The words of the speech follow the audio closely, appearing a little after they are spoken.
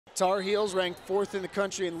Tar Heels ranked 4th in the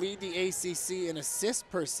country and lead the ACC in assists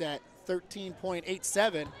per set,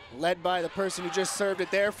 13.87, led by the person who just served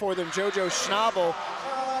it there for them, JoJo Schnabel.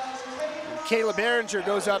 And Kayla Behringer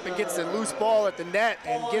goes up and gets the loose ball at the net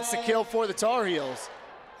and gets the kill for the Tar Heels.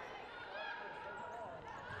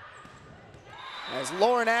 As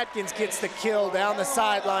Lauren Atkins gets the kill down the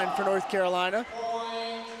sideline for North Carolina.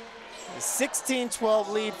 A 16-12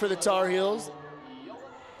 lead for the Tar Heels.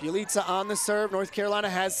 Bjelica on the serve. North Carolina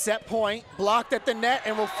has set point, blocked at the net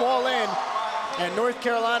and will fall in. And North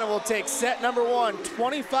Carolina will take set number 1,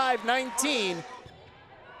 25-19.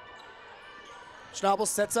 Schnabel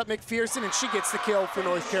sets up McPherson and she gets the kill for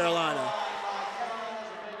North Carolina.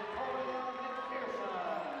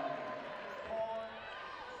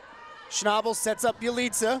 Schnabel sets up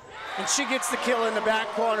Bjelica and she gets the kill in the back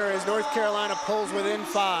corner as North Carolina pulls within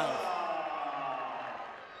 5.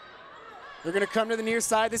 They're gonna come to the near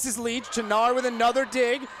side. This is Leach. Tanar with another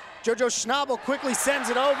dig. JoJo Schnabel quickly sends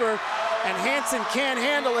it over, and Hansen can't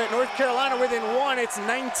handle it. North Carolina within 1. It's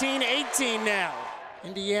 19-18 now.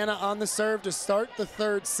 Indiana on the serve to start the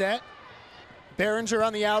 3rd set. Behringer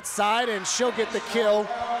on the outside, and she'll get the kill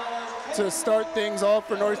to start things off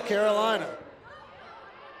for North Carolina.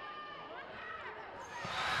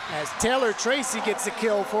 As Taylor Tracy gets the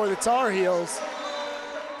kill for the Tar Heels.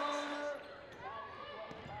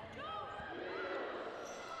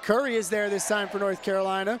 Curry is there this time for North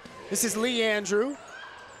Carolina. This is Lee Andrew.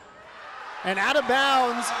 And out of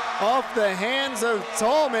bounds off the hands of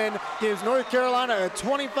Tallman gives North Carolina a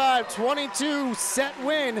 25-22 set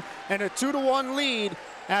win and a 2-1 lead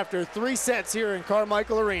after 3 sets here in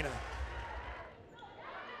Carmichael Arena.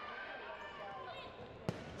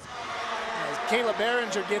 As Kayla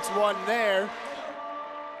Behringer gets one there.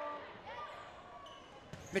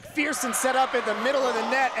 McPherson set up in the middle of the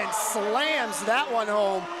net and slams that one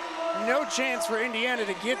home. No chance for Indiana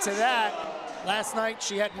to get to that. Last night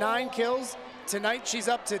she had 9 kills. Tonight she's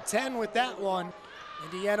up to 10 with that one.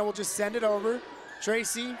 Indiana will just send it over.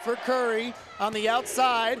 Tracy for Curry on the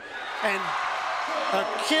outside. And a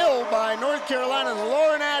kill by North Carolina's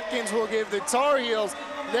Lauren Atkins will give the Tar Heels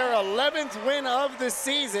their 11th win of the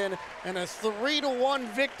season and a 3-1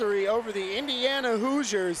 victory over the Indiana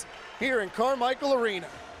Hoosiers here in Carmichael Arena.